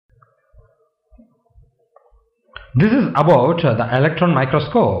This is about the electron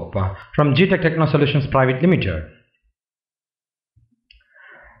microscope from GTech Techno Solutions Private Limited.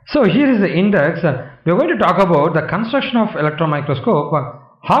 So here is the index. We are going to talk about the construction of electron microscope,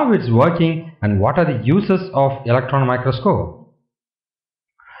 how it's working and what are the uses of electron microscope.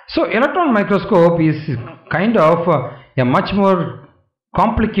 So electron microscope is kind of a much more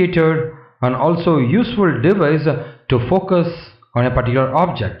complicated and also useful device to focus on a particular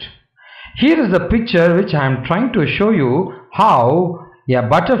object. Here is the picture which I am trying to show you how a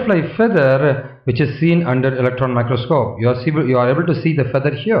butterfly feather which is seen under electron microscope. You are able to see the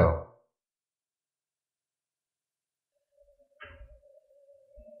feather here.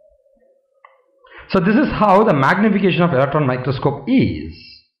 So this is how the magnification of electron microscope is.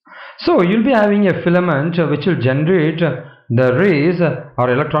 So you will be having a filament which will generate the rays or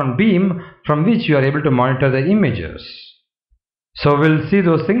electron beam from which you are able to monitor the images. So we'll see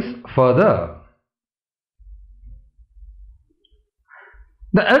those things further.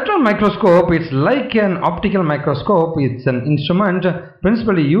 The electron microscope is like an optical microscope. It's an instrument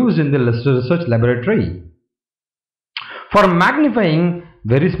principally used in the research laboratory for magnifying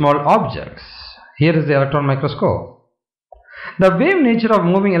very small objects. Here is the electron microscope. The wave nature of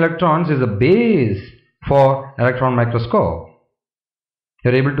moving electrons is a base for electron microscope.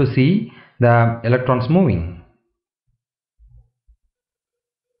 You're able to see the electrons moving.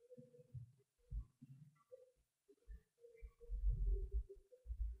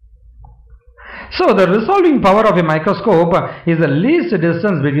 So the resolving power of a microscope is the least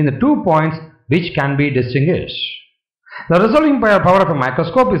distance between the 2 points which can be distinguished. The resolving power of a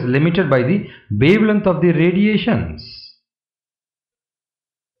microscope is limited by the wavelength of the radiations.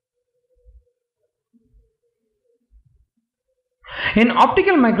 In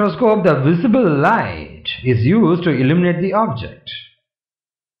optical microscope, the visible light is used to illuminate the object.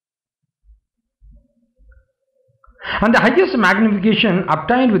 And the highest magnification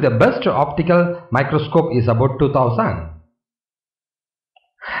obtained with the best optical microscope is about 2000.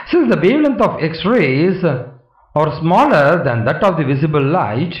 Since the wavelength of X-rays are smaller than that of the visible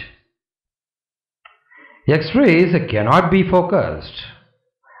light, X-rays cannot be focused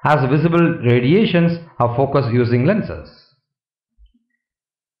as visible radiations are focused using lenses.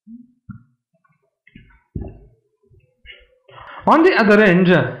 On the other end,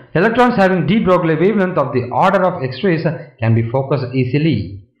 electrons having de Broglie wavelength of the order of X-rays can be focused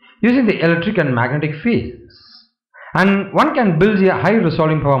easily using the electric and magnetic fields, and one can build a high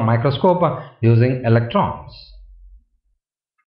resolving power microscope using electrons.